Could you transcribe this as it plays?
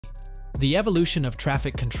The evolution of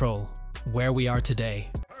traffic control, where we are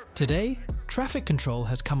today. Today, traffic control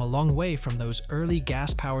has come a long way from those early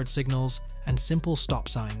gas-powered signals and simple stop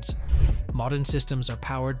signs. Modern systems are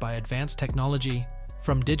powered by advanced technology,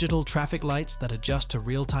 from digital traffic lights that adjust to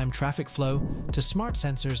real-time traffic flow to smart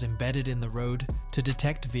sensors embedded in the road to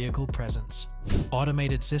detect vehicle presence.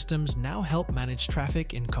 Automated systems now help manage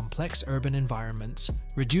traffic in complex urban environments,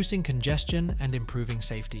 reducing congestion and improving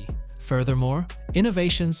safety. Furthermore,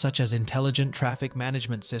 innovations such as intelligent traffic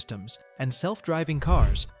management systems and self-driving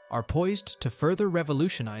cars are poised to further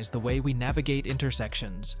revolutionize the way we navigate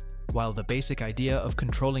intersections. While the basic idea of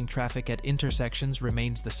controlling traffic at intersections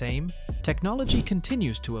remains the same, technology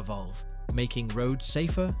continues to evolve, making roads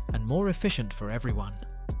safer and more efficient for everyone.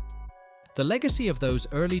 The legacy of those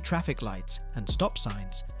early traffic lights and stop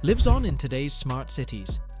signs lives on in today's smart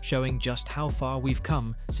cities, showing just how far we've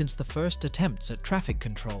come since the first attempts at traffic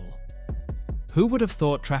control. Who would have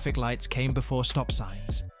thought traffic lights came before stop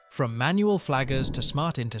signs? From manual flaggers to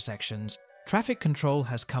smart intersections, traffic control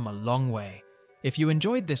has come a long way. If you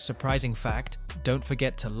enjoyed this surprising fact, don't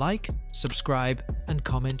forget to like, subscribe, and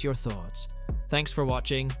comment your thoughts. Thanks for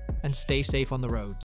watching, and stay safe on the roads.